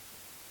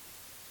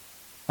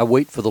I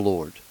wait for the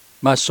Lord.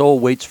 My soul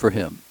waits for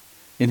him.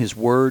 In his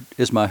word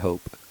is my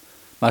hope.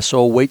 My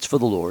soul waits for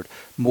the Lord,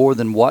 more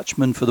than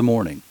watchmen for the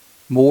morning.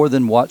 More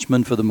than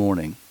watchmen for the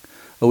morning.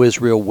 O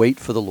Israel, wait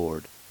for the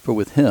Lord, for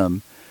with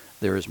him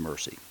there is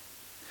mercy.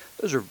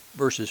 Those are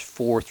verses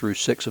 4 through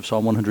 6 of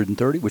Psalm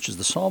 130, which is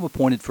the psalm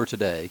appointed for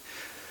today,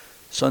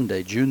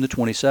 Sunday, June the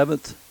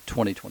 27th,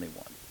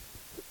 2021.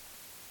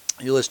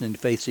 You're listening to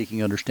Faith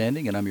Seeking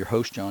Understanding, and I'm your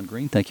host, John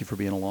Green. Thank you for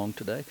being along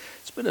today.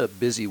 It's been a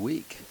busy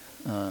week.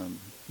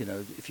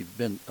 If you've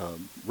been a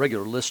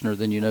regular listener,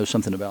 then you know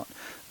something about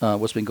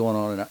what's been going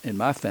on in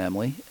my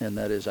family, and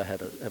that is I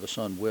have a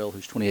son, Will,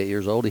 who's 28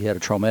 years old. He had a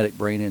traumatic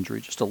brain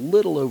injury just a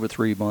little over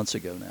 3 months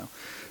ago now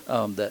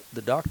that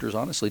the doctors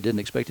honestly didn't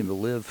expect him to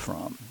live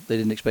from. They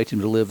didn't expect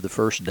him to live the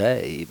first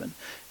day even,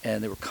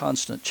 and there were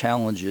constant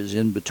challenges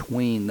in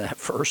between that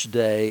first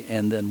day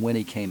and then when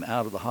he came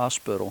out of the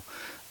hospital.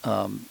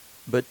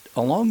 But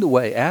along the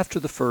way, after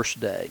the first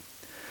day,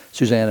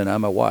 Suzanne and I,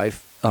 my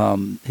wife,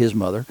 his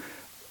mother,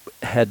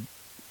 had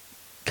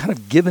kind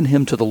of given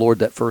him to the Lord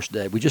that first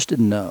day. We just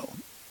didn't know.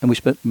 And we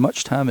spent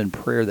much time in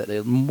prayer that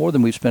day, more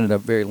than we've spent in a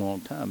very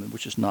long time,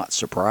 which is not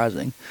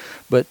surprising.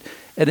 But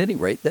at any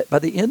rate, that by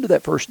the end of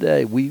that first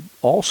day, we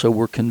also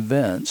were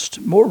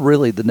convinced, more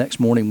really the next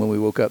morning when we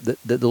woke up,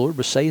 that the Lord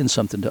was saying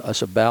something to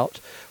us about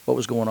what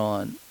was going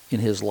on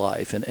in his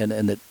life and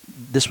that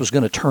this was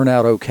going to turn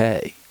out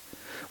okay.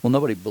 Well,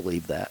 nobody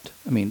believed that.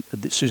 I mean,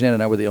 Suzanne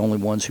and I were the only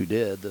ones who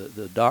did.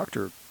 The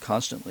doctor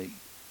constantly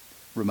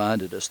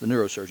reminded us, the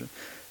neurosurgeon,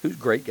 who's a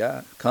great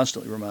guy,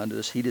 constantly reminded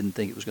us he didn't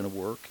think it was going to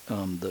work.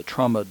 The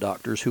trauma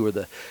doctors, who are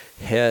the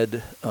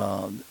head,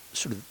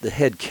 sort of the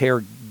head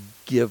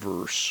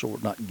caregivers, or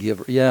not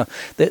giver,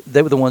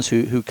 they were the ones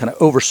who kind of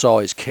oversaw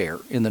his care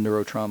in the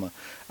neurotrauma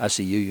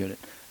ICU unit.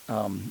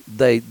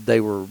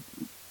 They were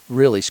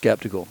really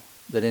skeptical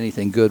that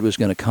anything good was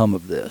going to come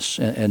of this,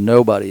 and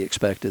nobody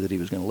expected that he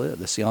was going to live.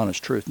 That's the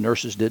honest truth.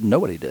 Nurses didn't.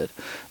 Nobody did.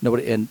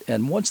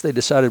 And once they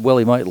decided, well,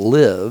 he might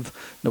live,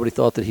 nobody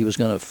thought that he was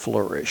going to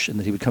flourish and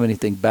that he would come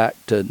anything back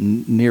to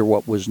near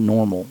what was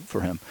normal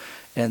for him.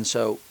 And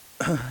so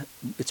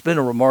it's been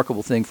a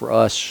remarkable thing for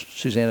us,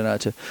 Suzanne and I,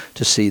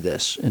 to see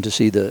this and to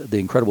see the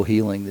incredible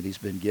healing that he's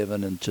been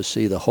given and to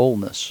see the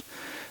wholeness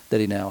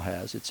that he now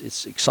has.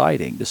 It's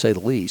exciting, to say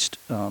the least,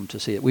 to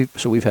see it.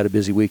 We've had a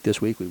busy week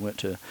this week. We went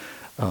to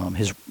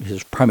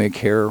his primary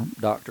care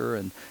doctor,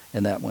 and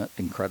that went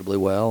incredibly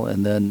well.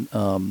 And then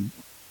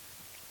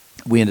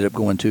we ended up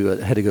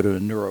had to go to a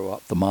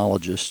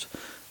neuro-ophthalmologist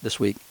this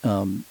week. There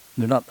are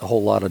not a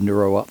whole lot of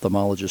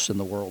neuro-ophthalmologists in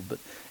the world, but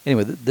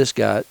anyway, this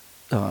guy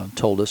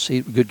told us,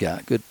 good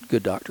guy,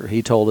 good doctor.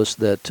 He told us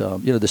that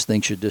this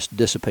thing should just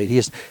dissipate. He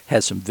has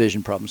had some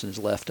vision problems in his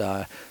left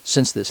eye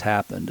since this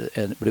happened,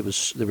 but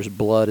there was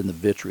blood in the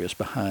vitreous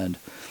behind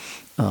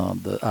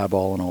the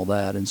eyeball and all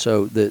that, and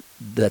so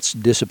that's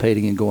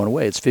dissipating and going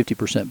away. It's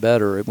 50%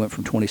 better. It went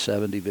from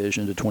 20/70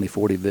 vision to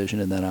 20/40 vision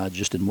in that eye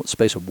just in the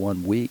space of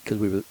 1 week, because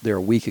we were there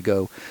a week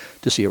ago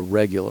to see a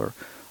regular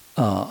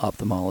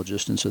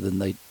ophthalmologist, and so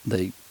then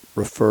they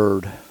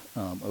referred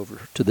over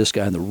to this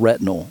guy in the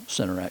retinal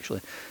center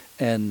actually,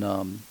 and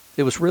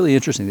it was really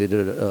interesting. They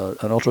did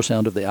an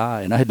ultrasound of the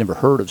eye, and I had never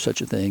heard of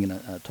such a thing, and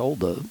I told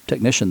the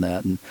technician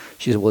that, and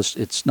she said, well,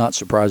 it's not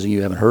surprising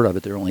you haven't heard of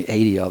it. There are only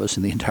 80 of us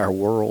in the entire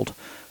world.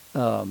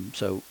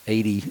 So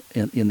 80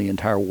 in the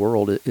entire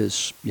world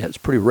it's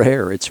pretty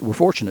rare. We're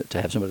fortunate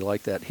to have somebody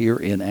like that here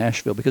in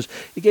Asheville, because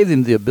it gave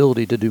them the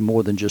ability to do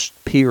more than just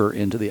peer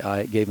into the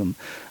eye. It gave them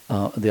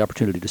the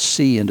opportunity to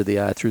see into the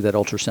eye through that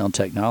ultrasound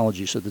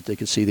technology, so that they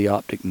could see the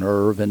optic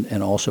nerve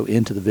and also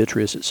into the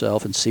vitreous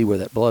itself and see where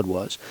that blood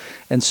was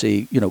and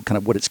see, kind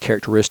of what its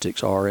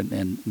characteristics are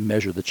and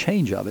measure the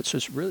change of it. So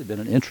it's really been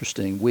an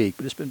interesting week,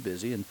 but it's been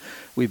busy, and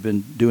we've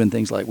been doing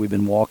things like we've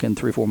been walking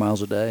 3-4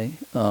 miles a day.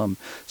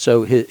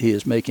 So he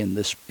is making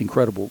this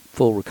incredible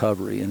full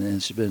recovery, and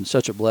it's been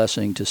such a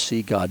blessing to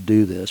see God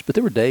do this. But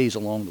there were days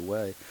along the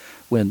way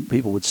when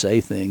people would say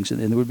things, and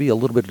there would be a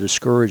little bit of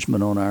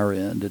discouragement on our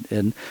end.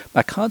 And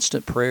my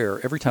constant prayer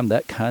every time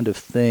that kind of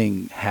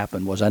thing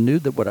happened was I knew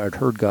that what I'd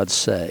heard God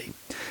say.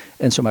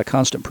 And so my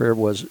constant prayer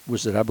was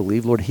that I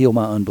believe, Lord, heal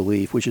my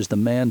unbelief, which is the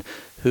man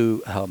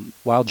who,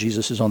 while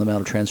Jesus is on the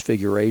Mount of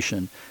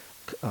Transfiguration,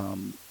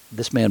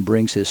 this man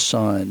brings his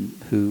son,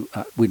 who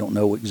we don't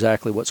know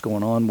exactly what's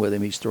going on with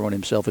him. He's throwing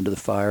himself into the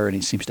fire, and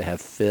he seems to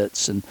have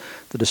fits. And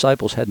the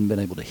disciples hadn't been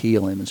able to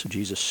heal him, and so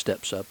Jesus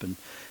steps up, and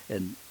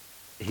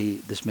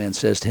this man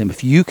says to him,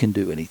 if you can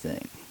do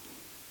anything.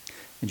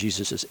 And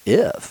Jesus says,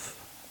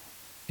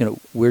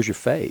 where's your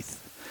faith?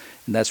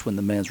 And that's when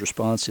the man's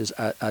response is,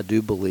 I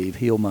do believe,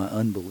 heal my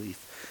unbelief.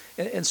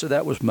 And so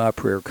that was my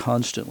prayer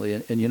constantly.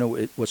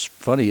 And what's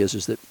funny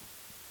is that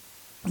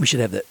we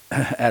should have that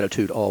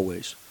attitude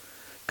always,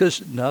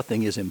 because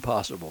nothing is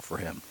impossible for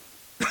him.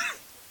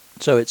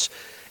 So it's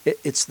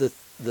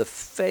the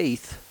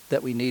faith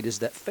that we need, is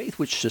that faith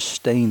which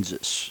sustains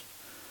us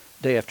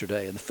day after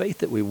day, and the faith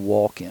that we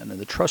walk in and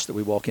the trust that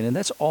we walk in, and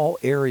that's all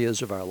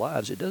areas of our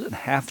lives. It doesn't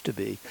have to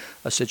be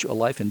a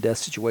life and death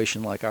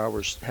situation like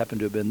ours happened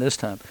to have been this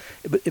time.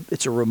 But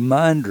it's a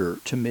reminder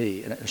to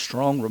me, and a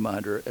strong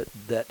reminder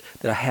that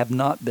I have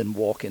not been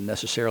walking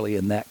necessarily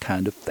in that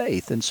kind of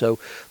faith. And so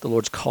the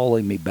Lord's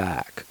calling me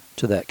back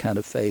to that kind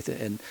of faith.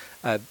 And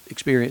I've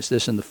experienced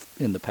this in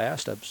the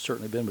past. I've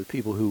certainly been with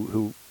people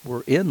who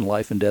were in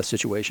life and death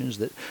situations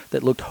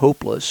that looked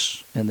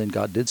hopeless, and then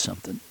God did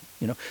something.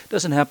 It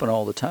doesn't happen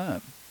all the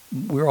time.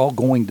 We're all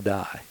going to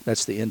die.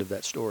 That's the end of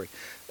that story.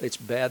 It's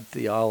bad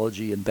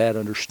theology and bad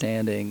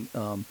understanding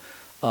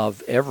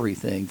of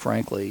everything,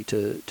 frankly,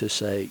 to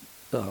say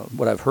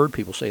what I've heard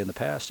people say in the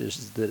past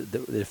is that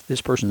if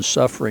this person is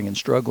suffering and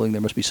struggling,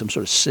 there must be some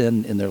sort of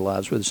sin in their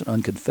lives, whether it's an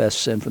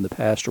unconfessed sin from the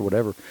past or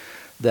whatever,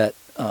 that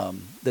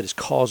is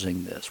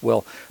causing this.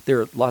 Well, there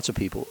are lots of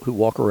people who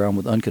walk around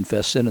with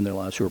unconfessed sin in their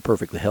lives who are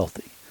perfectly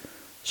healthy.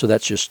 So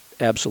that's just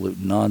absolute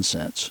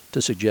nonsense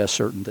to suggest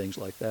certain things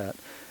like that.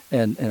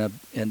 And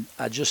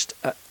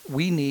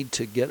we need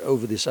to get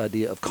over this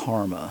idea of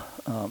karma,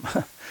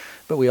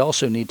 but we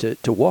also need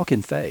to walk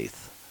in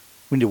faith.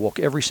 We need to walk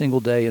every single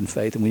day in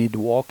faith, and we need to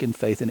walk in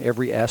faith in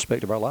every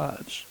aspect of our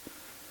lives.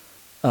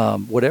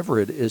 Whatever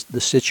it is,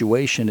 the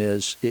situation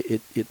is,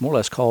 it more or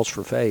less calls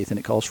for faith, and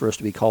it calls for us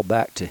to be called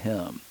back to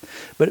Him.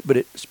 But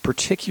it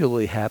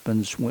particularly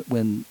happens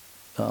when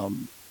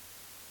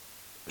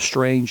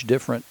strange,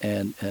 different,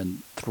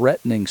 and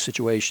threatening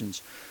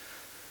situations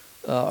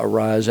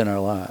arise in our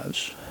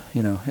lives.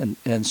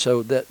 And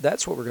so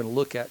that's what we're going to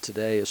look at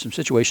today, is some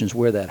situations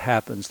where that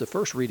happens. The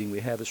first reading we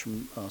have is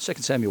from 2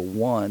 Samuel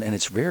 1, and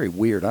it's very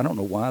weird. I don't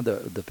know why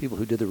the people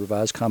who did the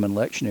Revised Common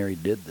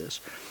Lectionary did this,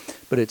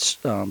 but it's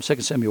 2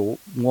 Samuel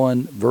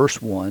 1,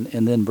 verse 1,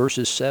 and then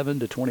verses 7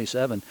 to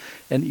 27.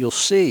 And you'll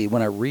see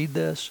when I read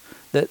this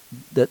that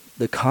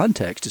the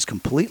context is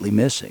completely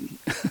missing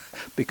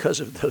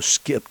because of those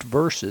skipped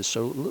verses.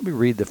 So let me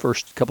read the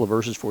first couple of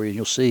verses for you, and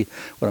you'll see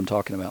what I'm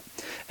talking about.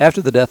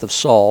 After the death of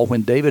Saul,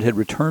 when David had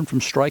returned from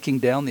striking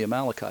down the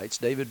Amalekites,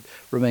 David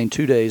remained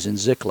 2 days in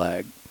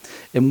Ziklag.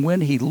 And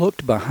when he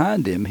looked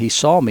behind him, he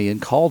saw me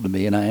and called to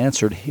me, and I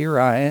answered, "Here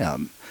I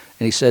am."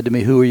 And he said to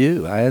me, "Who are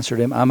you?" I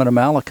answered him, "I'm an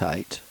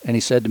Amalekite." And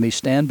he said to me,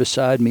 "Stand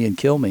beside me and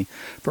kill me,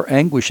 for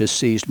anguish has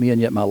seized me, and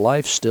yet my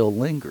life still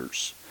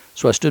lingers."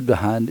 So I stood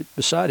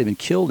beside him and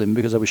killed him,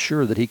 because I was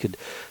sure that he could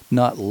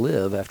not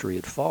live after he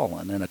had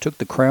fallen. And I took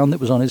the crown that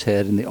was on his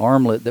head and the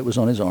armlet that was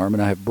on his arm,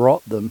 and I have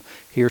brought them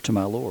here to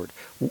my Lord.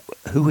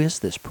 Who is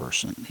this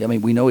person? I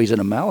mean, we know he's an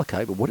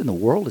Amalekite, but what in the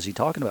world is he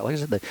talking about? Like I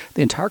said,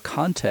 the entire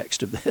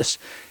context of this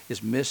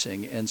is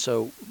missing. And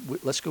so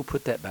let's go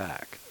put that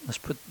back. Let's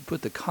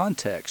put the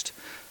context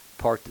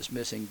part that's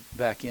missing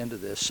back into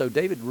this. So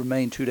David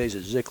remained 2 days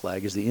at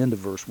Ziklag, is the end of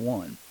verse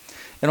 1.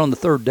 And on the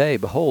third day,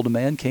 behold, a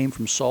man came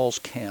from Saul's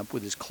camp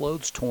with his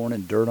clothes torn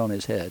and dirt on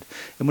his head.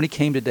 And when he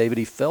came to David,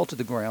 he fell to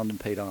the ground and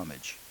paid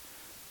homage.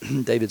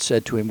 David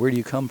said to him, "Where do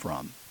you come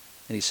from?"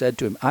 And he said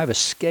to him, "I've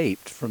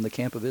escaped from the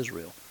camp of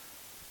Israel."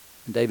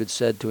 And David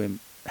said to him,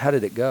 "How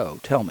did it go?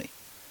 Tell me."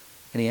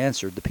 And he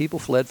answered, "The people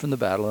fled from the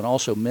battle, and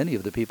also many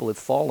of the people have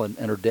fallen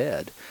and are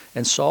dead.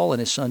 And Saul and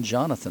his son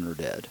Jonathan are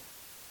dead."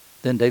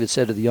 Then David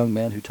said to the young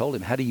man who told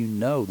him, "How do you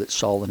know that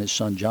Saul and his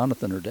son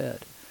Jonathan are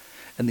dead?"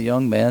 And the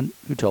young man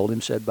who told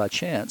him said, "By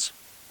chance,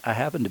 I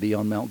happened to be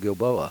on Mount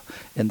Gilboa,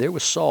 and there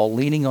was Saul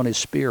leaning on his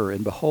spear,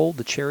 and behold,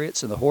 the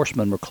chariots and the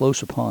horsemen were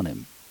close upon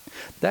him."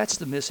 That's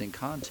the missing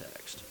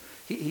context.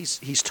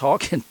 He's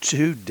talking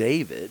to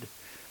David.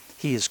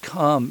 He has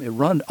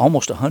run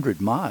almost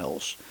 100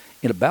 miles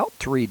in about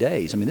 3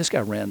 days. I mean, this guy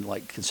ran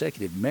like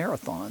consecutive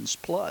marathons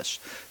plus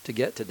to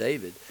get to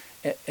David.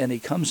 And he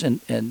comes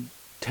in and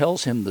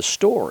tells him the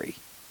story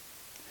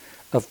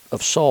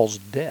of Saul's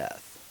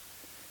death.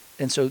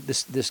 And so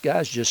this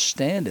guy's just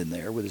standing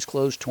there with his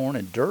clothes torn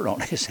and dirt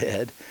on his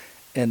head,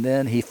 and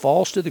then he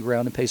falls to the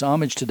ground and pays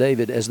homage to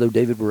David as though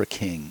David were a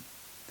king.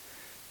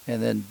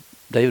 And then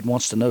David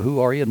wants to know, "Who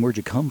are you and where'd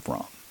you come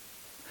from?"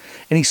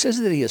 And he says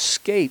that he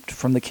escaped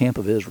from the camp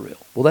of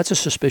Israel. Well, that's a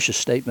suspicious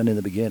statement in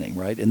the beginning,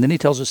 right? And then he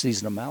tells us he's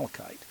an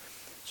Amalekite.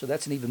 So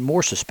that's an even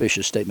more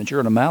suspicious statement.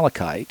 You're an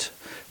Amalekite,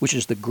 which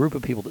is the group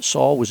of people that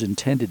Saul was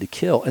intended to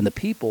kill, and the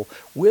people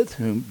with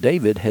whom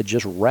David had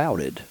just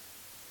routed.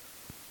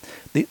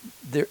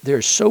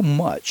 There's so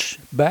much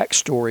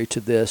backstory to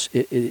this.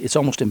 It's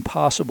almost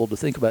impossible to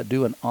think about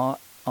doing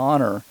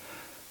honor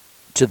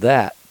to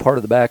that part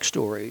of the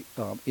backstory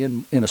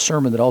in a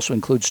sermon that also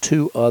includes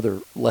 2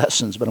 other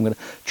lessons. But I'm going to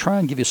try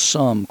and give you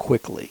some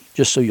quickly,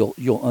 just so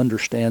you'll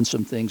understand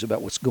some things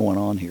about what's going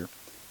on here.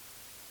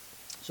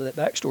 So that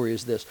backstory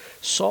is this: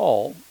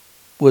 Saul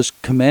was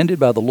commanded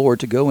by the Lord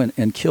to go in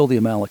and kill the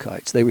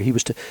Amalekites. He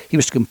was to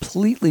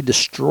completely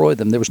destroy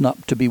them. There was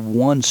not to be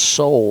one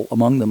soul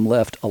among them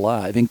left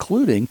alive,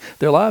 including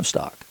their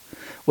livestock.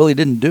 Well, he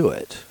didn't do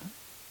it.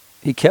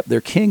 He kept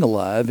their king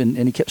alive, and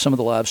he kept some of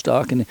the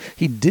livestock, and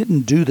he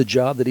didn't do the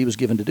job that he was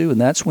given to do. And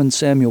that's when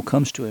Samuel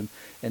comes to him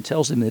and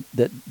tells him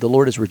that the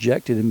Lord has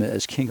rejected him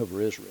as king over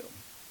Israel.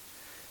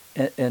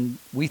 And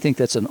we think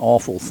that's an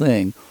awful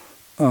thing.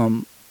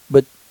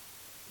 but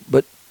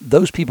but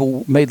those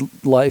people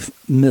made life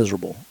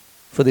miserable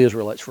for the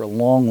Israelites for a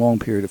long, long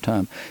period of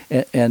time.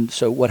 And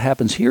so what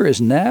happens here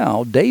is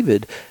now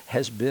David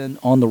has been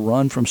on the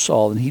run from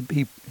Saul, and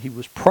he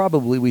was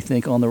probably, we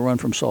think, on the run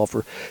from Saul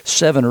for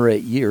 7 or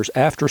 8 years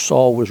after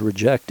Saul was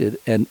rejected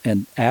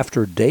and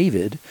after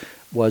David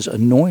was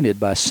anointed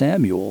by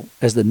Samuel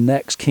as the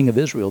next king of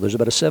Israel. There's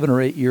about a 7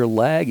 or 8 year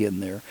lag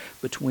in there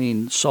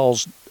between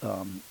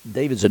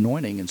David's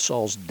anointing and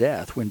Saul's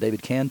death, when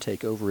David can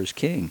take over as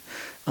king.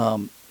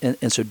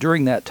 And so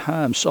during that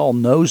time, Saul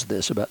knows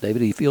this about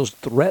David. He feels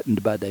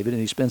threatened by David,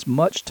 and he spends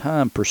much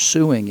time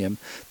pursuing him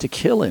to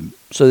kill him,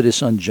 so that his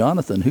son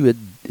Jonathan, who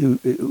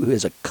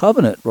has a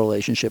covenant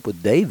relationship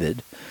with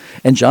David,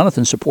 and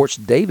Jonathan supports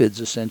David's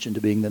ascension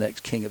to being the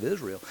next king of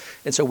Israel.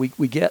 And so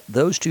we get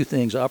those two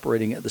things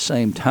operating at the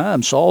same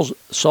time.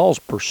 Saul's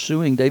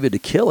pursuing David to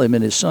kill him,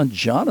 and his son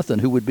Jonathan,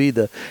 who would be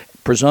the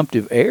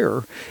presumptive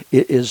heir,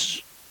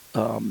 is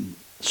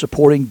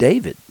supporting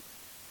David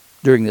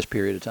during this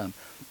period of time.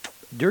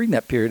 During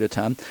that period of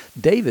time,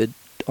 David,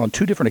 on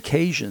 2 different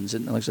occasions,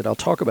 and like I said, I'll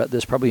talk about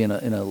this probably in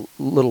a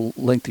little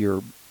lengthier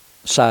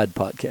side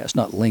podcast,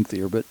 not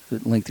lengthier, but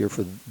lengthier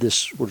for this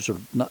sort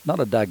of not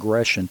a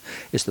digression,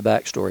 it's the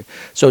backstory.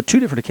 So 2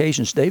 different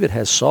occasions, David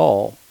has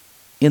Saul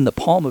in the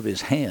palm of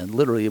his hand.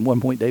 Literally, at one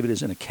point, David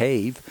is in a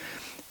cave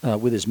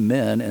with his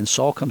men, and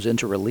Saul comes in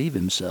to relieve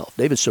himself.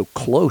 David's so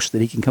close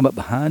that he can come up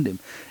behind him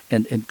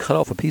and cut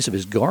off a piece of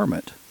his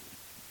garment.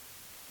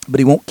 But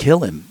he won't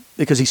kill him,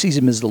 because he sees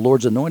him as the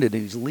Lord's anointed,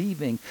 and he's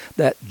leaving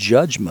that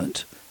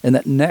judgment and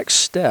that next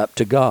step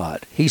to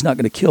God. He's not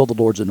going to kill the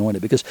Lord's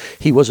anointed, because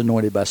he was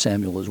anointed by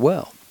Samuel as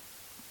well.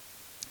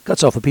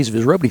 Cuts off a piece of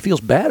his robe, and he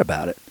feels bad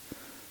about it.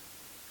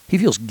 He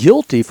feels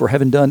guilty for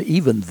having done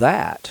even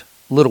that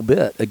little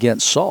bit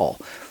against Saul.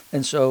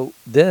 And so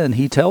then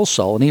he tells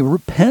Saul, and he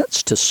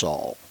repents to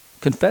Saul,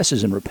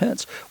 confesses and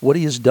repents what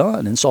he has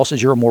done. And Saul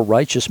says, "You're a more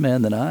righteous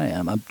man than I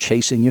am. I'm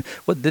chasing you."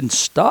 What didn't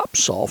stop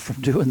Saul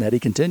from doing that? He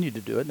continued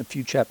to do it. And a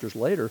few chapters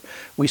later,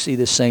 we see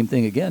this same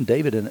thing again.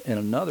 David and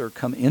another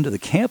come into the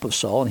camp of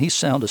Saul, and he's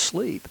sound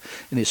asleep,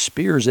 and his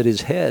spear's at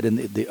his head. And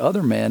the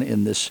other man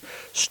in this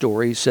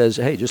story says,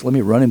 "Hey, just let me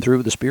run him through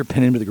with the spear,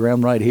 pin him to the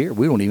ground right here.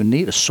 We don't even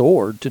need a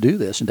sword to do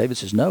this." And David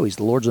says, "No, he's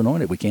the Lord's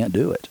anointed. We can't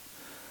do it."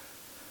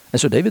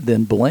 And so David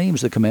then blames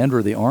the commander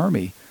of the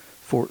army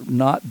for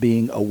not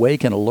being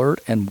awake and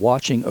alert and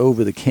watching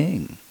over the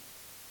king,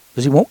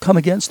 because he won't come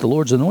against the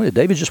Lord's anointed.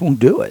 David just won't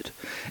do it.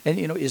 And,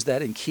 is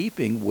that in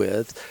keeping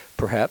with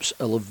perhaps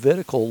a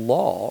Levitical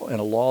law, and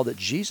a law that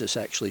Jesus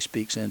actually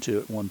speaks into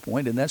at one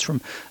point? And that's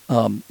from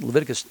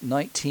Leviticus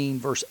 19,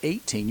 verse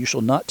 18. "You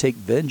shall not take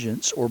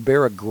vengeance or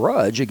bear a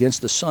grudge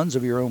against the sons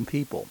of your own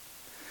people."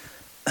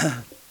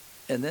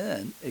 And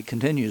then it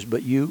continues,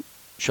 "But you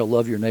shall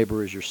love your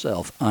neighbor as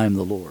yourself. I am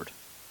the Lord."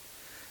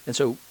 And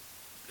so,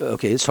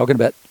 okay, it's talking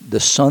about the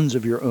sons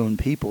of your own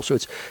people. So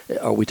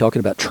are we talking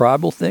about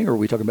tribal thing, or are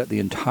we talking about the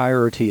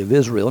entirety of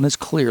Israel? And it's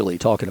clearly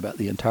talking about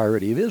the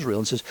entirety of Israel.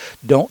 And it says,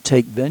 don't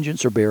take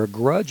vengeance or bear a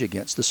grudge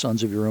against the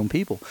sons of your own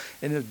people.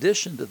 And in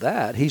addition to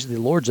that, he's the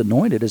Lord's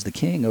anointed as the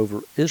king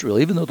over Israel.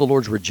 Even though the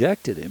Lord's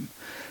rejected him,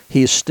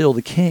 he is still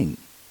the king.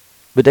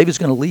 But David's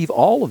going to leave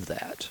all of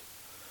that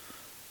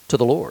to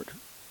the Lord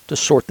to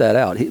sort that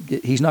out.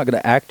 He's not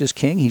going to act as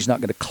king. He's not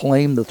going to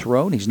claim the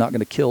throne. He's not going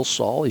to kill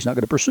Saul. He's not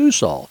going to pursue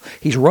Saul.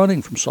 He's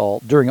running from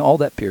Saul during all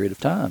that period of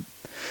time.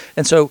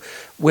 And so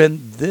I've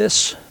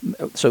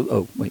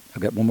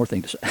got one more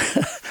thing to say.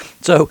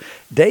 So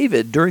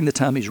David, during the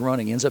time he's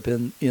running, ends up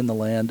in the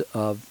land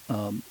of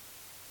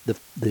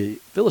the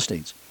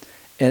Philistines.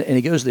 And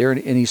he goes there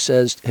and he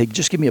says, "Hey,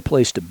 just give me a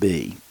place to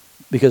be,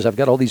 because I've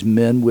got all these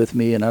men with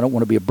me, and I don't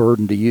want to be a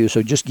burden to you.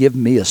 So just give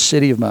me a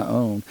city of my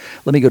own.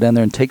 Let me go down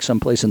there and take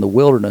some place in the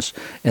wilderness,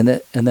 and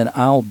then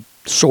I'll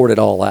sort it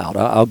all out.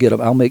 I'll get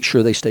them. I'll make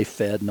sure they stay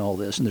fed and all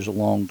this." And there's a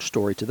long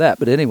story to that.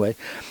 But anyway,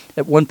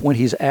 at one point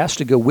he's asked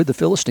to go with the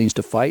Philistines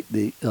to fight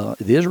the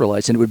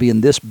Israelites, and it would be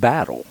in this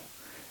battle.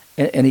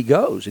 And he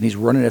goes, and he's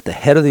running at the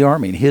head of the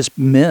army, and his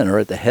men are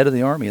at the head of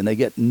the army, and they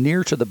get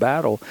near to the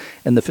battle,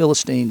 and the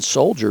Philistine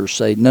soldiers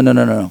say,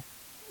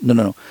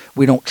 No,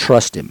 we don't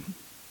trust him.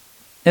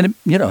 And,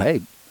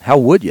 hey, how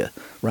would you,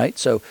 right?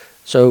 So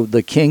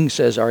the king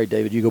says, "All right,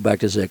 David, you go back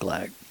to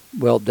Ziklag."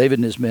 Well, David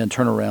and his men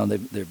turn around.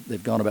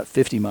 They've gone about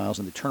 50 miles,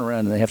 and they turn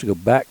around, and they have to go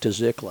back to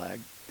Ziklag.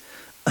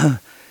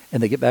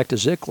 And they get back to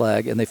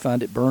Ziklag, and they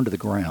find it burned to the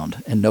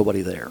ground and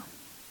nobody there.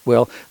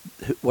 Well,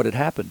 what had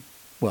happened?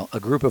 Well,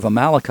 a group of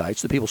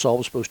Amalekites, the people Saul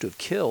was supposed to have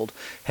killed,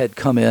 had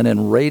come in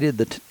and raided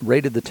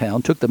the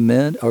town, took the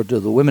men, or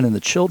the women and the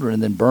children,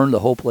 and then burned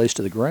the whole place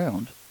to the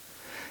ground.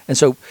 And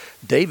so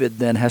David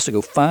then has to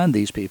go find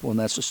these people, and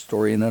that's a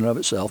story in and of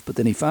itself. But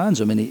then he finds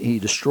them, and he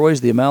destroys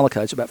the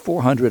Amalekites. About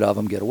 400 of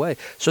them get away.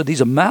 So these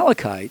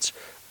Amalekites,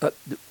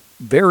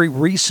 very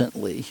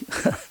recently,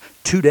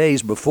 2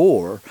 days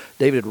before,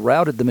 David had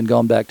routed them and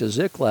gone back to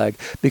Ziklag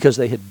because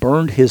they had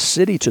burned his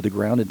city to the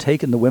ground and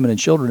taken the women and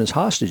children as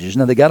hostages.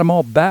 Now, they got them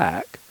all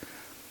back.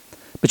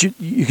 But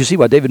you can see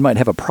why David might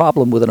have a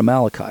problem with an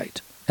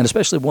Amalekite. and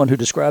especially one who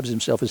describes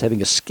himself as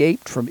having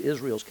escaped from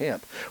Israel's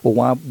camp. Well,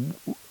 why?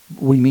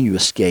 What do you mean you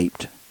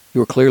escaped? You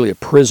were clearly a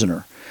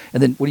prisoner.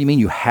 And then what do you mean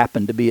you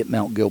happened to be at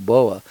Mount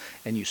Gilboa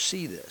and you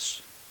see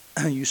this?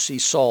 You see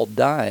Saul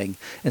dying,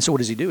 and so what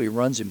does he do? He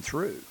runs him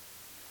through.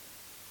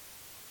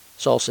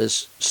 Saul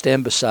says,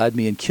 stand beside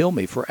me and kill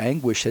me, for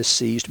anguish has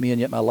seized me, and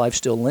yet my life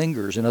still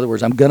lingers. In other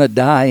words, I'm going to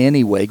die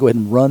anyway. Go ahead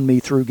and run me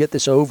through. Get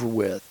this over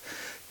with.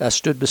 I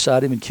stood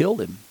beside him and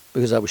killed him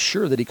because I was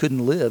sure that he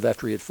couldn't live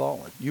after he had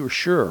fallen. You were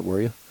sure,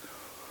 were you?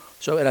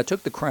 So, and I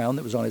took the crown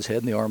that was on his head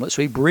and the armlet.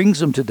 So he brings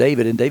them to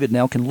David, and David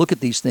now can look at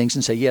these things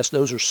and say, yes,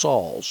 those are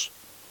Saul's.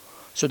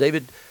 So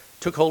David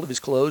took hold of his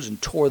clothes and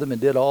tore them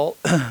and did all,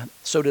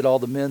 so did all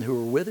the men who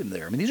were with him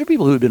there. I mean, these are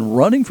people who had been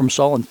running from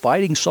Saul and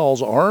fighting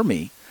Saul's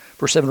army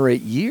for 7 or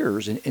 8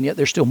 years, and yet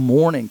they're still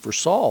mourning for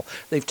Saul.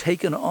 They've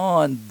taken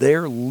on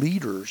their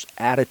leader's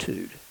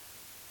attitude,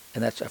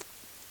 and that's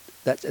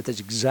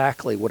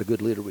exactly what a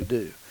good leader would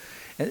do.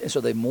 And so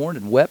they mourned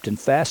and wept and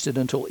fasted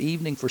until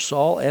evening for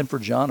Saul and for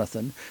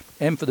Jonathan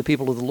and for the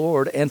people of the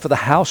Lord and for the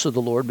house of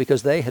the Lord,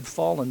 because they had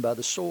fallen by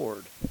the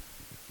sword.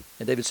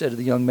 And David said to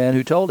the young man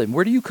who told him,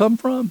 where do you come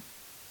from?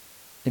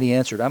 And he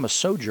answered, I'm a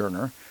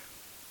sojourner,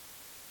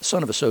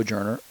 son of a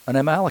sojourner, an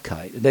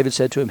Amalekite. And David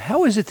said to him,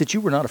 how is it that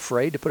you were not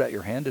afraid to put out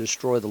your hand to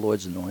destroy the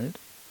Lord's anointed?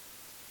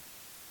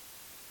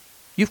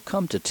 You've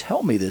come to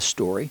tell me this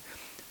story.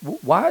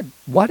 Why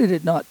did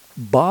it not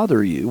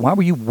bother you? Why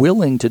were you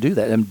willing to do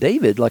that? And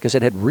David, like I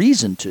said, had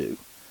reason to.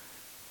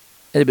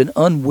 And had been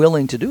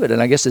unwilling to do it.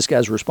 And I guess this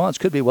guy's response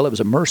could be, well, it was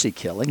a mercy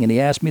killing, and he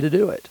asked me to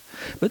do it.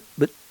 But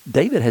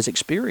David has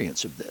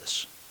experience of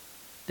this.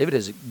 David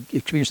has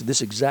experienced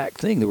this exact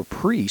thing. There were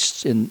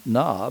priests in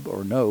Nob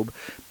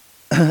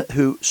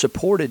who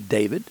supported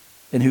David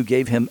and who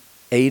gave him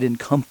aid and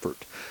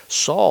comfort.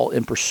 Saul,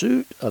 in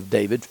pursuit of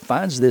David,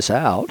 finds this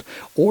out,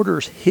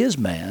 orders his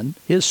man,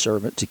 his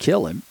servant, to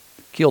kill him,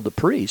 kill the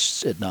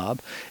priests at Nob,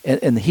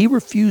 and he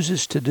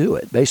refuses to do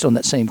it based on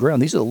that same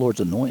ground. These are the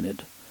Lord's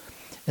anointed.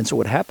 And so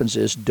what happens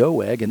is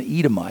Doeg, an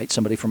Edomite,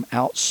 somebody from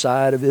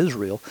outside of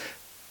Israel,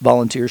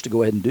 volunteers to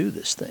go ahead and do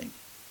this thing.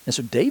 And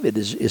so David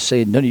is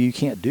saying, no, you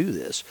can't do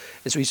this.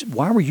 And so he said,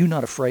 why were you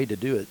not afraid to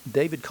do it?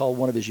 David called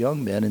one of his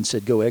young men and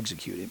said, go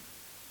execute him.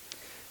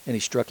 And he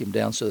struck him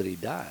down so that he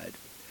died.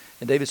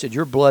 And David said,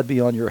 your blood be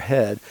on your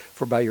head,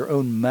 for by your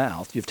own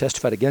mouth you've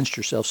testified against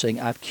yourself,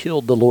 saying, I've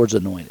killed the Lord's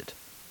anointed.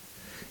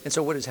 And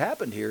so what has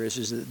happened here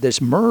is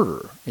this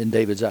murder in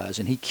David's eyes,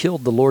 and he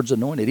killed the Lord's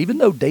anointed. Even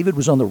though David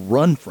was on the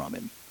run from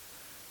him,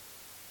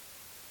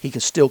 he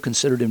still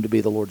considered him to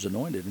be the Lord's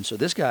anointed. And so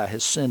this guy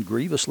has sinned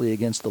grievously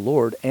against the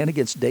Lord and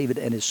against David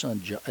and his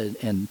son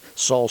and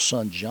Saul's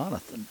son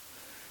Jonathan.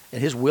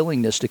 And his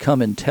willingness to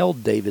come and tell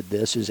David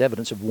this is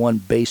evidence of one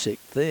basic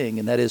thing,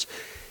 and that is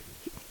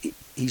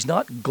he's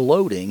not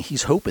gloating.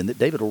 He's hoping that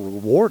David will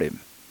reward him.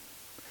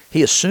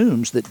 He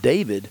assumes that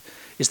David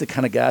is the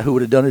kind of guy who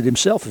would have done it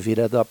himself if he'd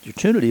had the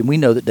opportunity, and we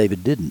know that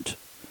David didn't.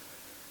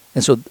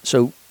 And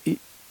so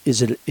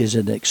is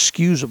an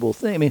excusable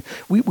thing. I mean,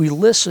 we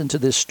listen to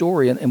this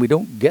story and we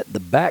don't get the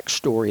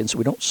backstory, and so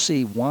we don't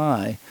see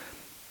why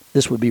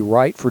this would be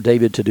right for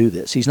David to do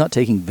this. He's not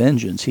taking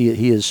vengeance.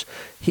 He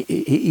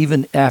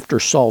even after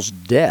Saul's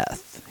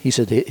death, he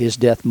said his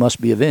death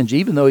must be avenged.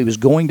 Even though he was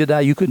going to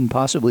die, you couldn't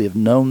possibly have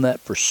known that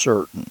for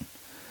certain.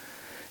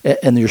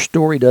 And your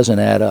story doesn't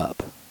add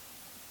up.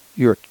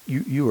 You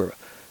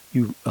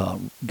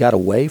got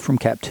away from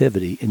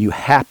captivity, and you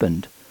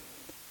happened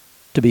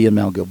to be in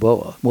Mount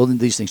Gilboa. Well, then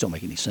these things don't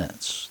make any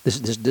sense.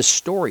 This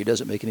story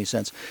doesn't make any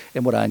sense.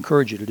 And what I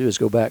encourage you to do is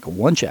go back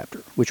one chapter,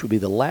 which would be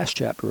the last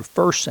chapter of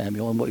 1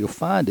 Samuel, and what you'll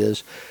find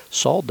is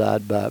Saul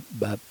died by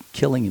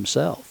killing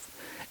himself.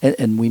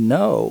 And we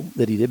know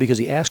that he did because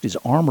he asked his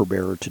armor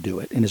bearer to do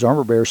it, and his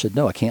armor bearer said,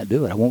 no, I can't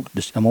do it. I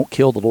won't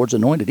kill the Lord's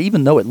anointed,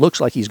 even though it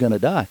looks like he's going to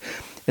die.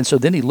 And so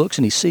then he looks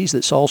and he sees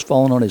that Saul's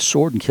fallen on his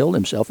sword and killed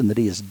himself, and that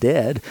he is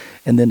dead,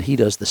 and then he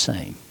does the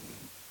same,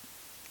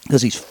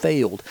 because he's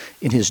failed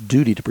in his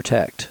duty to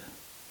protect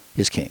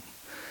his king.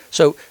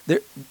 So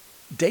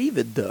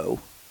David, though,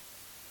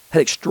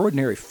 had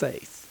extraordinary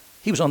faith.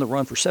 He was on the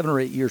run for 7 or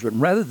 8 years, but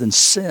rather than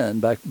sin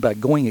by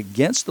going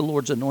against the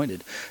Lord's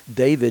anointed,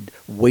 David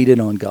waited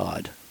on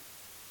God.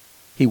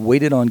 He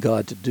waited on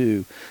God to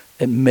do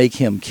and make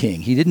him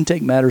king. He didn't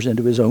take matters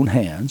into his own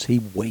hands. He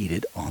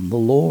waited on the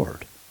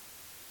Lord.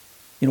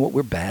 You know what?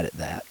 We're bad at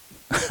that.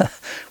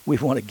 We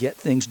want to get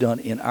things done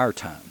in our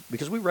time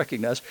because we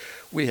recognize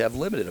we have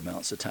limited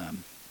amounts of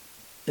time.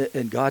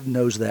 And God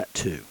knows that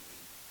too.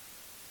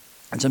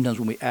 And sometimes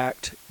when we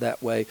act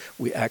that way,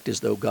 we act as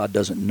though God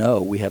doesn't know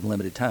we have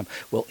limited time.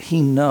 Well,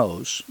 he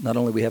knows not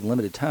only we have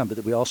limited time, but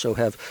that we also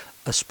have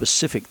a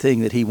specific thing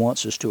that he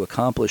wants us to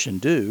accomplish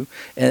and do,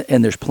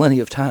 and there's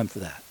plenty of time for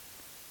that.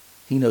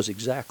 He knows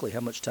exactly how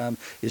much time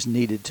is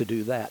needed to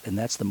do that, and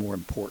that's the more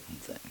important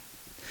thing.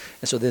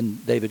 And so then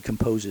David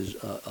composes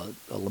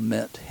a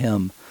lament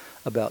hymn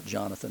about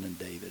Jonathan and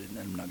David, and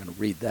I'm not going to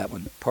read that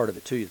one, part of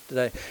it to you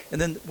today.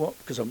 And then, well,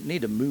 because I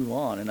need to move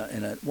on, and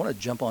I want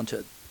to jump on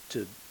to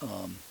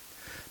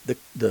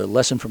the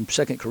lesson from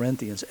 2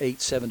 Corinthians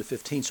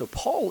 8:7-15. So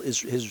Paul is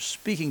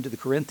speaking to the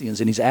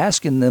Corinthians, and he's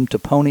asking them to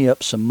pony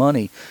up some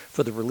money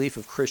for the relief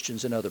of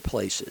Christians in other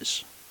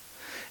places.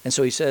 And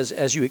so he says,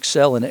 as you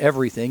excel in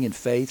everything, in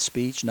faith,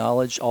 speech,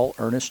 knowledge, all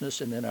earnestness,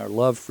 and in our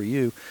love for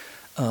you,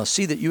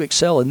 see that you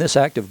excel in this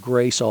act of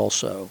grace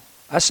also.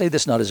 I say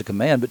this not as a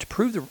command, but to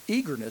prove the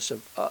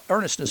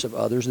earnestness of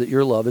others, that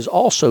your love is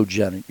also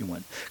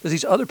genuine. Because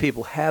these other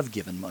people have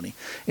given money.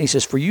 And he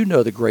says, for you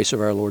know the grace of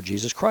our Lord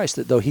Jesus Christ,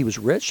 that though he was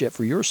rich, yet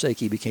for your sake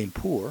he became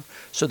poor,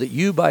 so that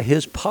you by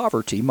his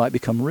poverty might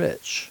become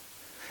rich.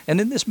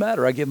 And in this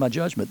matter I give my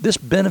judgment. This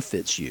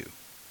benefits you,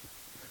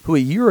 who a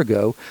year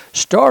ago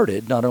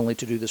started not only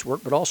to do this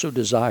work, but also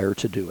desire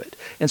to do it.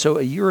 And so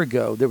a year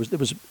ago,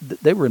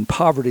 they were in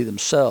poverty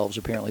themselves.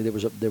 Apparently,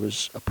 there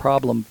was a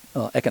problem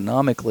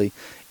economically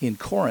in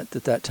Corinth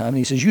at that time. And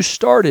he says, you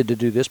started to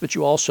do this, but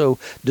you also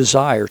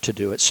desire to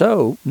do it.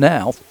 So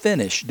now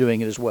finish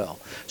doing it as well,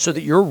 so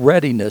that your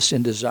readiness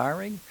in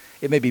desiring,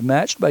 it may be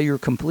matched by your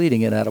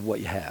completing it out of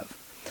what you have.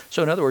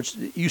 So in other words,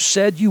 you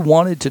said you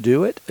wanted to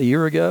do it a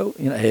year ago.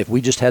 Hey, if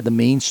we just had the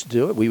means to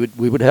do it,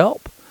 we would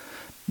help.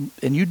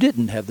 And you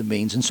didn't have the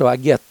means, and so I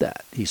get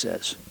that, he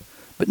says.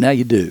 But now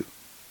you do.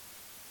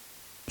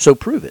 So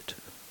prove it.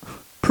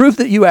 Prove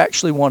that you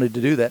actually wanted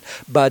to do that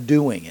by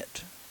doing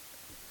it.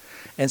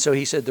 And so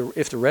he said,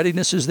 if the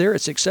readiness is there,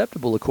 it's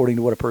acceptable according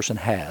to what a person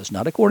has,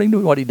 not according to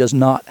what he does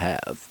not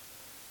have.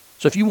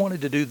 So if you wanted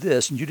to do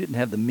this and you didn't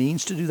have the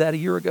means to do that a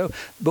year ago,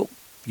 but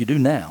you do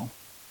now.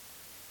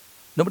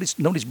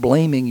 Nobody's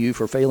blaming you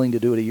for failing to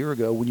do it a year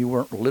ago when you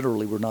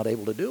were not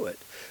able to do it.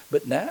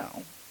 But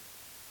now,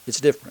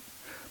 it's different.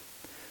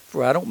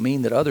 For I don't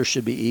mean that others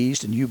should be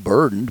eased and you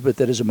burdened, but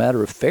that as a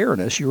matter of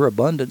fairness, your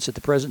abundance at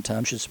the present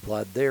time should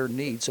supply their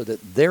need, so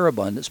that their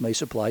abundance may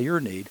supply your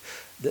need,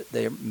 that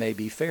there may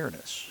be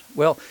fairness.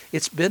 Well,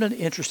 it's been an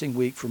interesting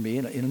week for me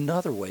in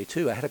another way,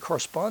 too. I had a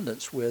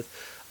correspondence with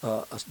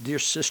a dear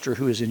sister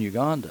who is in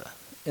Uganda.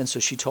 And so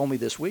she told me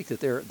this week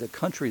that the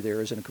country there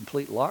is in a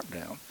complete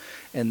lockdown,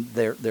 and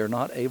they're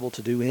not able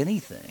to do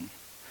anything.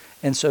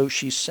 And so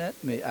she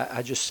sent me,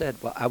 I just said,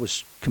 well, I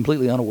was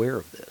completely unaware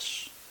of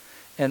this.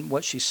 And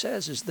what she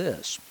says is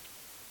this,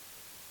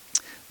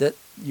 that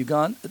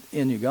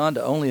in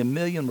Uganda, only 1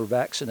 million were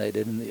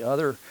vaccinated, and the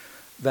other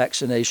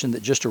vaccination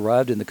that just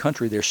arrived in the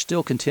country, they're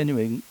still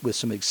continuing with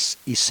some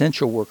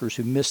essential workers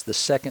who missed the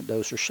second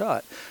dose or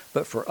shot.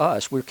 But for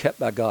us, we're kept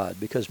by God,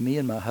 because me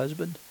and my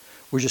husband,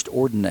 we're just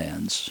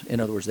ordinands. In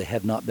other words, they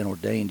have not been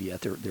ordained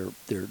yet. They're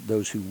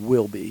those who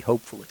will be,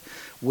 hopefully,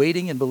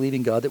 waiting and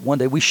believing God that one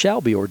day we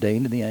shall be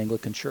ordained in the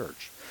Anglican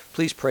Church.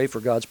 Please pray for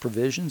God's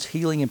provisions,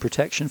 healing, and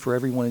protection for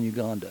everyone in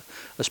Uganda,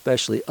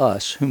 especially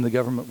us, whom the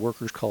government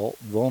workers call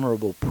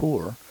vulnerable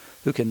poor,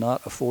 who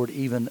cannot afford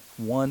even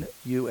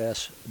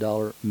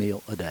 $1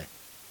 meal a day.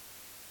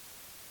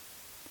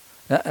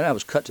 And I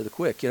was cut to the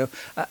quick.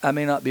 I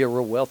may not be a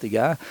real wealthy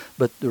guy,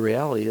 but the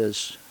reality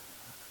is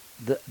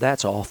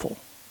that's awful.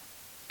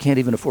 Can't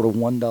even afford a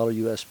 $1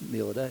 U.S.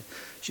 meal a day.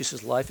 She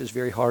says, life is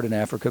very hard in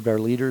Africa, but our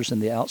leaders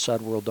in the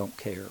outside world don't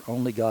care.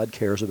 Only God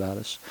cares about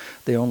us.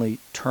 They only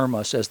term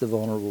us as the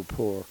vulnerable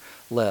poor,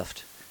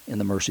 left in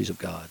the mercies of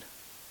God.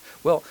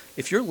 Well,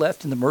 if you're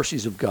left in the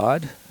mercies of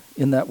God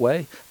in that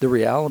way, the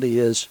reality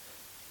is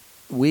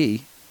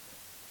we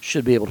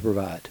should be able to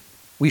provide.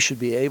 We should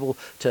be able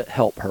to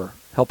help her,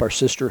 help our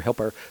sister, help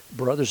our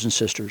brothers and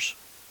sisters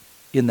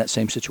in that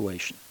same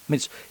situation. I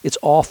mean, it's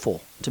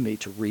awful to me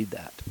to read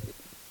that.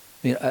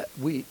 I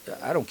mean,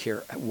 I don't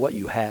care what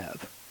you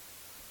have.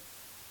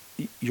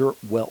 You're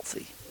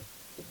wealthy.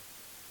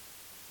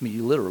 I mean,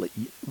 you literally,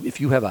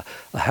 if you have a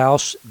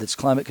house that's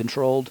climate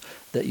controlled,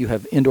 that you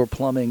have indoor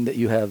plumbing, that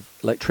you have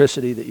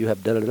electricity, that you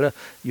have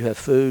you have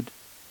food,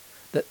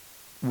 that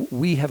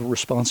we have a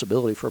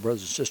responsibility for our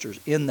brothers and sisters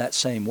in that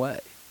same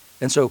way.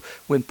 And so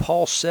when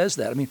Paul says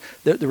that, I mean,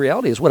 the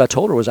reality is what I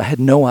told her was I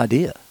had no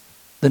idea.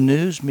 The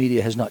news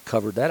media has not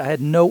covered that. I had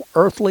no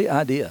earthly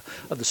idea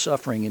of the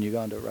suffering in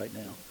Uganda right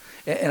now.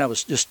 And I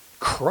was just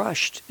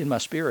crushed in my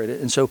spirit.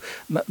 And so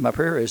my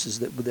prayer is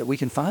that we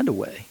can find a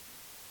way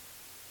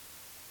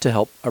to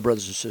help our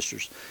brothers and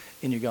sisters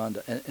in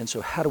Uganda. And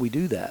so how do we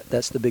do that?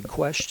 That's the big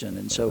question.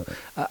 And so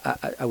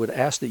I would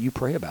ask that you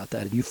pray about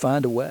that and you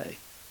find a way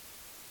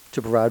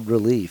to provide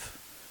relief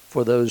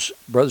for those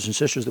brothers and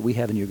sisters that we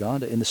have in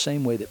Uganda in the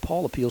same way that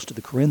Paul appeals to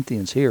the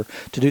Corinthians here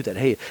to do that.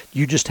 Hey,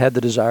 you just had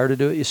the desire to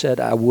do it. You said,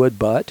 I would,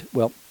 but,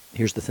 well,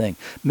 here's the thing.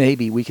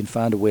 Maybe we can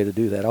find a way to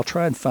do that. I'll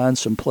try and find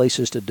some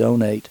places to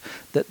donate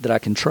that I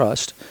can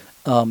trust,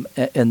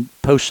 and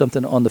post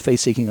something on the Faith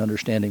Seeking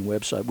Understanding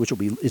website, which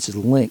it's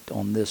linked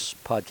on this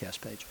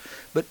podcast page.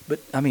 But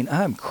I mean,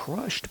 I'm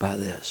crushed by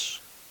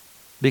this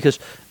because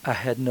I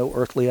had no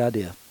earthly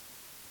idea.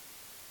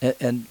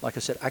 And like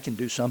I said, I can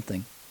do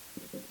something.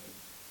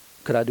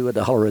 Could I do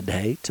 $1 a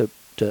day to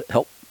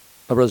help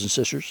my brothers and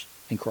sisters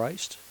in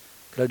Christ?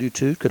 Could I do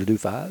 2? Could I do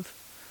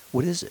 5?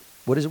 What is it?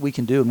 What is it we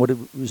can do, and what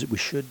is it we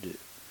should do?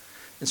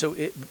 And so,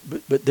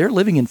 but they're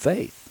living in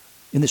faith,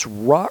 in this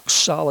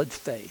rock-solid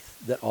faith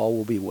that all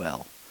will be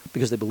well.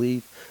 because they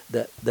believe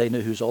that they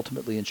know who's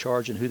ultimately in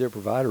charge and who their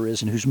provider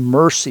is and whose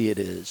mercy it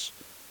is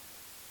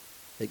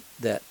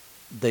that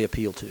they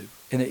appeal to.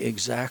 And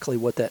exactly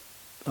what that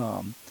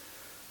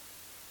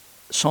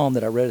psalm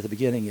that I read at the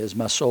beginning is,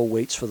 my soul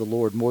waits for the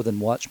Lord more than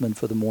watchmen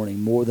for the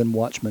morning, more than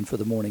watchmen for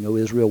the morning. O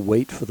Israel,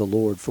 wait for the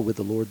Lord, for with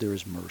the Lord there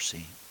is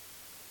mercy.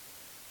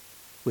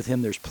 With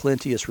him there's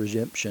plenteous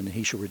redemption, and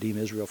he shall redeem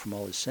Israel from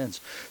all his sins.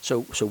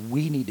 So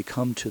we need to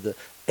come to the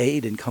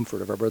aid and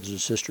comfort of our brothers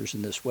and sisters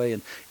in this way.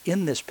 And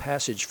in this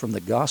passage from the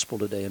gospel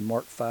today in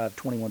Mark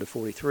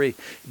 5:21-43,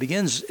 it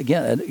begins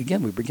again, and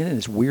again we begin in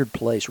this weird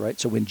place, right?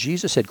 So when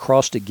Jesus had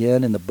crossed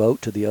again in the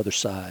boat to the other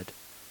side,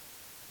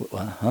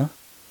 a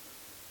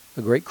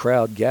great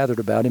crowd gathered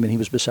about him, and he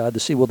was beside the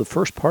sea. Well, the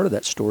first part of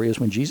that story is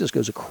when Jesus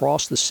goes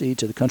across the sea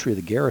to the country of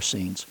the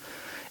Gerasenes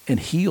and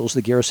heals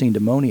the Gerasene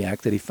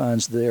demoniac that he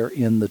finds there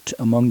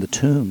among the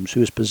tombs,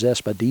 who is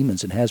possessed by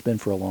demons and has been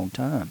for a long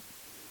time.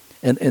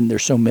 And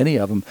there's so many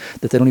of them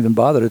that they don't even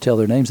bother to tell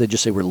their names. They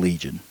just say, we're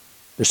Legion.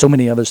 There's so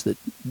many of us that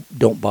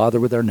don't bother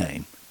with our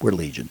name. We're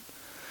Legion.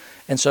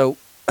 And so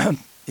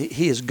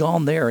he has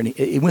gone there, and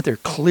he went there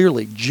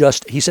clearly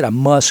he said, I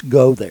must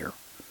go there.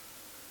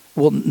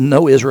 Well,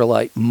 no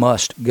Israelite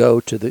must go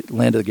to the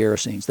land of the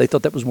Gerasenes. They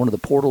thought that was one of the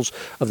portals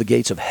of the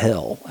gates of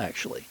hell,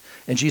 actually.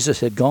 And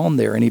Jesus had gone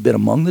there, and he'd been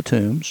among the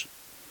tombs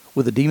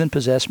with a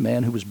demon-possessed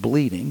man who was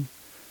bleeding,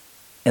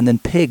 and then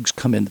pigs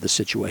come into the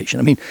situation.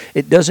 I mean,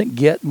 it doesn't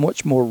get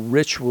much more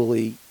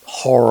ritually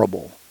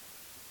horrible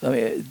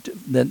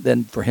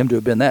than for him to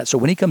have been that. So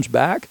when he comes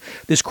back,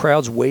 this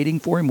crowd's waiting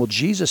for him. Well,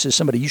 Jesus is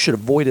somebody you should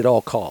avoid at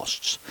all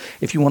costs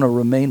if you want to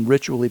remain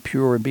ritually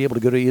pure and be able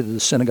to go to either the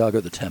synagogue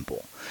or the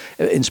temple.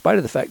 In spite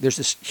of the fact there's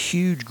this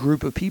huge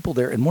group of people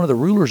there, and one of the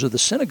rulers of the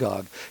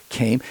synagogue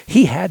came.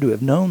 He had to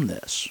have known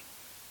this.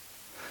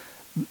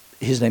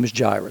 His name is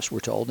Jairus, we're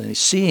told, and he's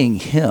seeing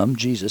him,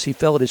 Jesus, he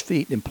fell at his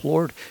feet and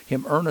implored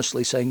him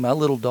earnestly, saying, my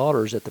little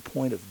daughter is at the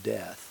point of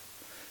death.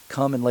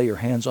 Come and lay your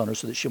hands on her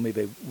so that she may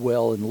be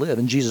well and live.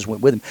 And Jesus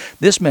went with him.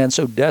 This man's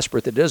so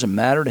desperate that it doesn't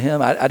matter to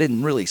him. I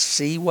didn't really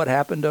see what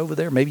happened over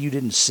there. Maybe you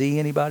didn't see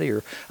anybody,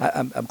 or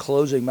I'm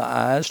closing my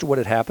eyes to what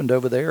had happened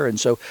over there. And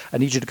so I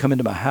need you to come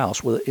into my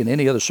house. Well, in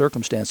any other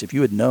circumstance, if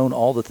you had known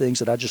all the things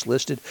that I just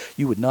listed,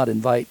 you would not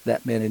invite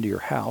that man into your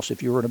house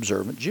if you were an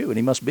observant Jew. And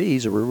he must be.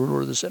 He's a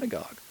ruler of the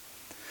synagogue.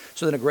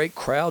 So then a great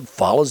crowd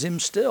follows him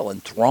still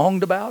and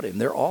thronged about him.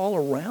 They're all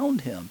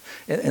around him.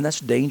 And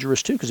that's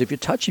dangerous, too, because if you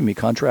touch him, you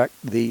contract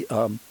the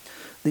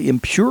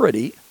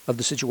impurity of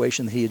the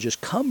situation that he had just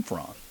come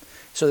from.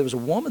 So there was a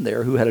woman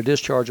there who had a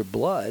discharge of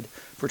blood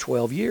for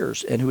 12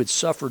 years and who had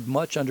suffered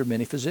much under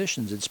many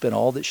physicians and spent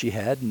all that she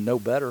had and no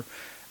better,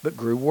 but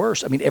grew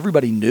worse. I mean,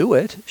 everybody knew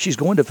it. She's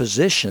going to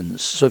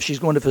physicians. So if she's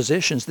going to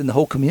physicians, then the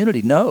whole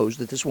community knows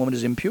that this woman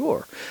is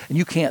impure. And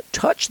you can't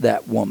touch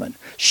that woman.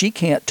 She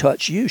can't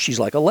touch you. She's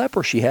like a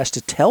leper. She has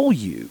to tell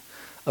you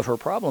of her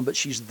problem, but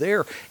she's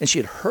there. And she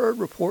had heard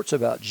reports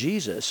about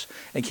Jesus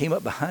and came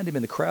up behind him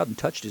in the crowd and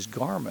touched his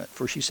garment.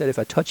 For she said, if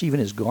I touch even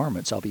his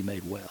garments, I'll be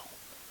made well.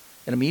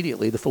 And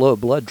immediately the flow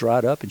of blood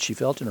dried up, and she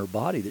felt in her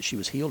body that she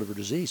was healed of her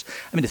disease.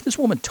 I mean, if this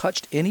woman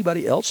touched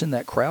anybody else in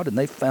that crowd and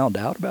they found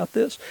out about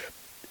this,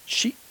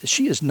 she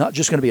is not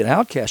just going to be an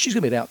outcast. She's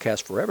going to be an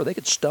outcast forever. They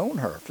could stone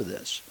her for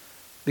this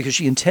because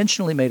she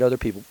intentionally made other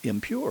people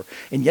impure.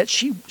 And yet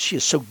she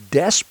is so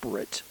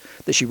desperate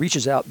that she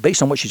reaches out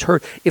based on what she's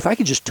heard. If I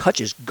could just touch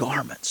his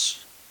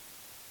garments,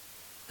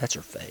 that's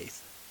her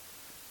faith.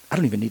 I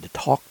don't even need to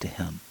talk to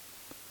him.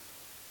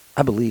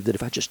 I believe that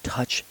if I just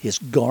touch his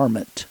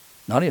garment,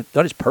 not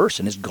his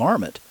person, his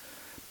garment,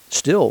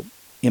 still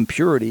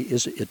impurity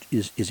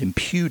is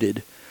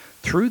imputed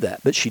through that.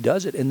 But she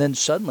does it, and then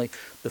suddenly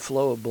the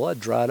flow of blood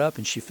dried up,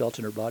 and she felt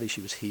in her body she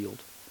was healed.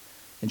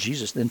 And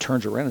Jesus then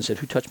turns around and said,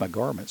 who touched my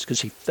garments?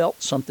 Because he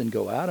felt something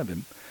go out of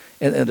him.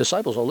 And the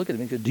disciples all look at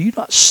him and go, do you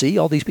not see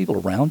all these people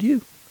around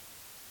you?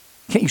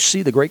 Can't you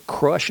see the great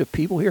crush of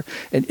people here?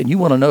 And you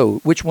want to know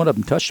which one of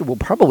them touched her? Well,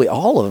 probably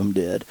all of them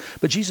did.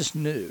 But Jesus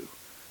knew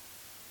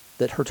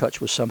that her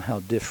touch was somehow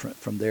different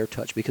from their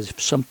touch, because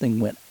if something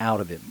went out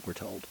of him, we're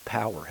told,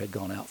 power had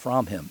gone out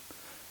from him.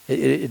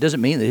 It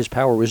doesn't mean that his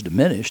power was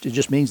diminished. It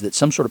just means that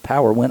some sort of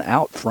power went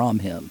out from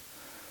him.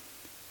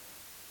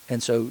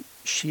 And so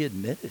she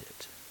admitted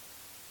it.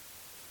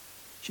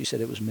 She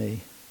said, it was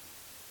me.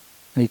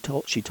 And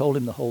she told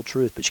him the whole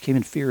truth, but she came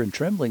in fear and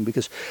trembling,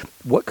 because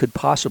what could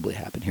possibly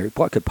happen here,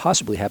 what could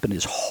possibly happen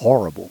is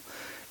horrible,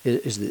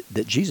 is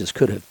that Jesus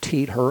could have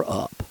teed her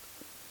up.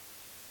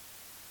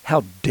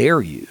 How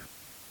dare you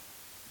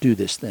do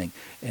this thing?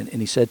 And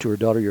he said to her,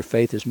 daughter, your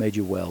faith has made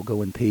you well.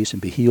 Go in peace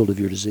and be healed of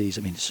your disease.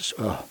 I mean, it's just,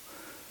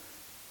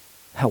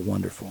 how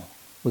wonderful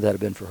would that have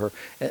been for her?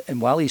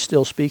 And while he's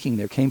still speaking,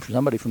 there came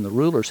somebody from the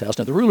ruler's house.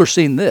 Now, the ruler's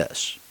seen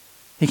this.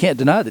 He can't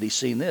deny that he's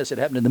seen this. It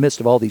happened in the midst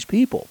of all these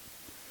people.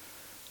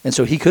 And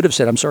so he could have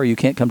said, I'm sorry, you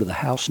can't come to the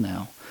house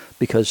now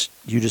because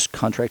you just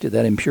contracted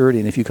that impurity.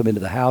 And if you come into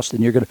the house,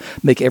 then you're going to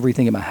make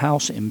everything in my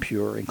house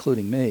impure,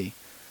 including me.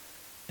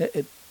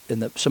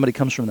 And somebody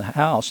comes from the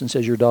house and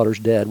says, your daughter's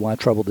dead. Why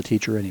trouble the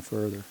teacher any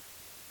further?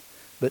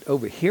 But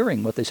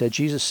overhearing what they said,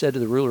 Jesus said to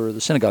the ruler of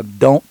the synagogue,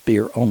 "Don't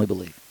fear, only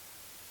believe."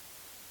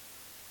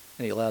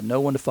 And he allowed no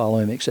one to follow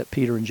him except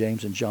Peter and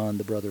James and John,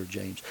 the brother of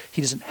James.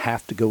 He doesn't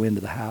have to go into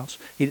the house.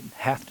 He didn't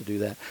have to do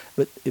that.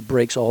 But it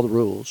breaks all the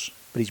rules.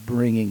 But he's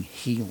bringing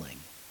healing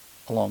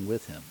along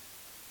with him.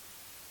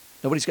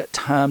 Nobody's got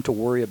time to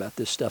worry about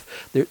this stuff.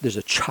 There's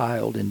a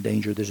child in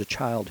danger. There's a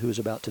child who is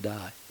about to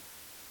die.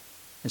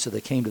 And so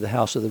they came to the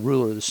house of the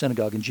ruler of the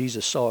synagogue, and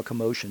Jesus saw a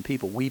commotion,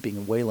 people weeping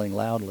and wailing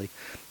loudly.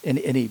 And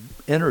he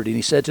entered, and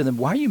he said to them,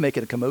 "Why are you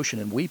making a commotion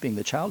and weeping?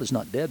 The child is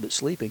not dead, but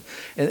sleeping."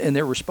 And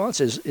their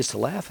response is to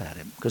laugh at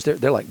him, because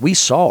they're like, "We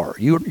saw her.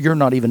 You're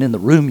not even in the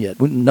room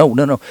yet.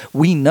 No.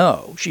 We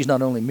know she's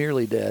not only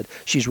merely dead,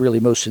 she's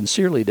really most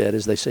sincerely dead,"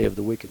 as they say of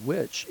the Wicked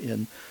Witch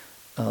in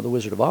The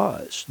Wizard of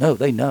Oz. No,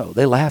 they know.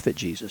 They laugh at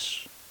Jesus.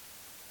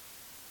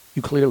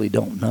 You clearly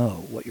don't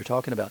know what you're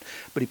talking about.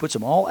 But he puts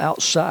them all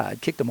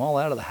outside, kicked them all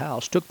out of the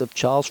house, took the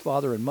child's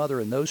father and mother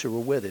and those who were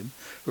with him,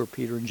 who were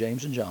Peter and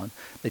James and John.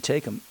 They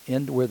take them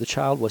into where the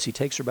child was. He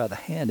takes her by the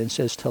hand and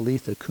says,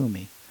 "Talitha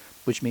cumi,"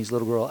 which means,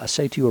 "Little girl, I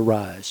say to you,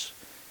 arise."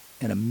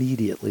 And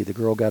immediately the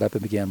girl got up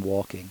and began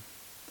walking.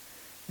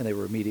 And they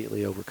were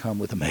immediately overcome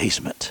with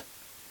amazement.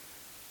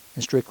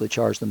 And strictly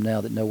charged them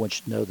now that no one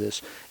should know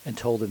this, and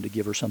told them to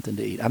give her something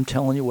to eat. I'm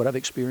telling you, what I've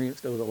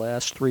experienced over the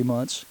last 3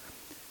 months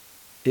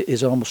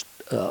is almost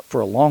for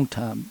a long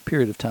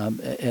period of time,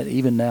 and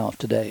even now,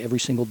 today, every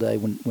single day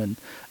when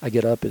I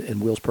get up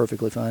and Will's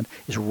perfectly fine,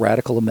 is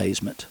radical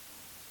amazement.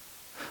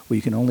 Well,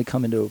 you can only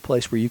come into a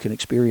place where you can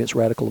experience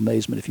radical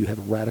amazement if you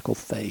have radical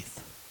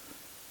faith.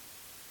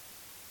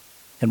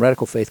 And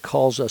radical faith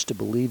calls us to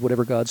believe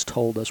whatever God's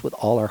told us with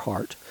all our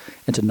heart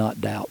and to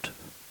not doubt.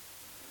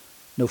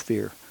 No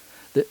fear.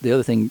 The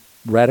other thing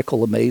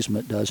radical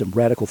amazement does and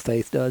radical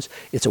faith does,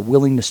 it's a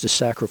willingness to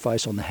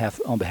sacrifice on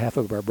behalf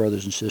of our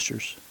brothers and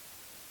sisters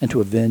and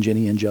to avenge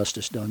any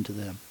injustice done to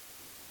them.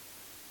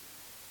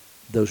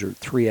 Those are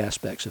 3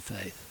 aspects of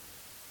faith.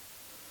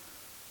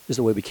 Is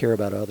the way we care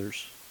about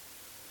others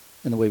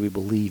and the way we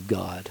believe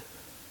God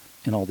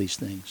in all these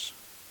things.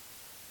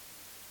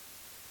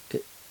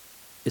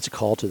 It's a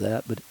call to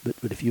that, but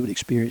if you would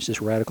experience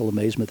this radical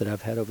amazement that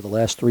I've had over the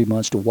last 3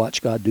 months to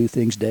watch God do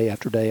things day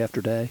after day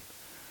after day,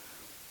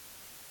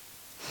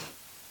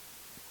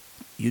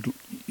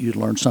 you'd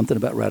learn something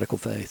about radical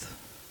faith.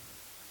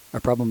 Our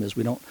problem is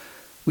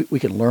we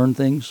can learn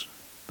things,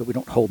 but we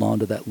don't hold on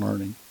to that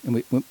learning,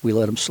 and we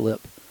let them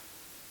slip.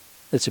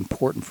 It's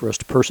important for us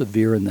to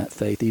persevere in that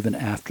faith even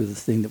after the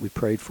thing that we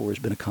prayed for has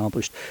been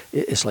accomplished.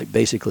 It's like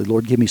basically,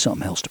 Lord, give me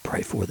something else to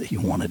pray for that you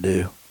want to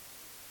do,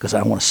 because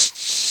I want to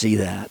see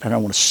that. I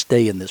don't want to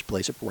stay in this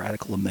place of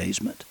radical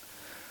amazement,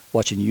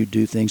 watching you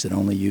do things that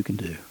only you can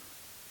do.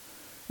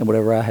 And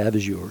whatever I have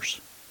is yours,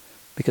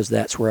 because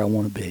that's where I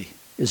want to be,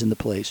 is in the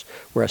place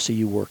where I see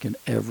you working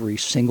every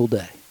single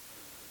day,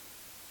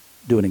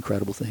 doing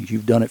incredible things.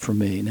 You've done it for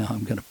me. Now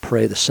I'm going to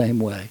pray the same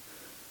way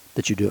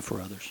that you do it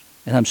for others.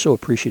 And I'm so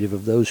appreciative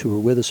of those who are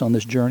with us on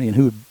this journey and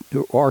who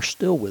are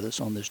still with us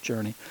on this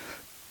journey.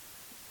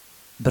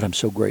 But I'm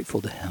so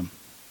grateful to him,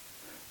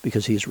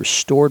 because he has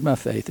restored my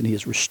faith and he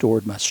has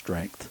restored my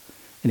strength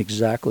in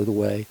exactly the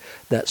way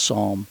that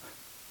psalm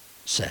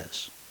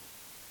says.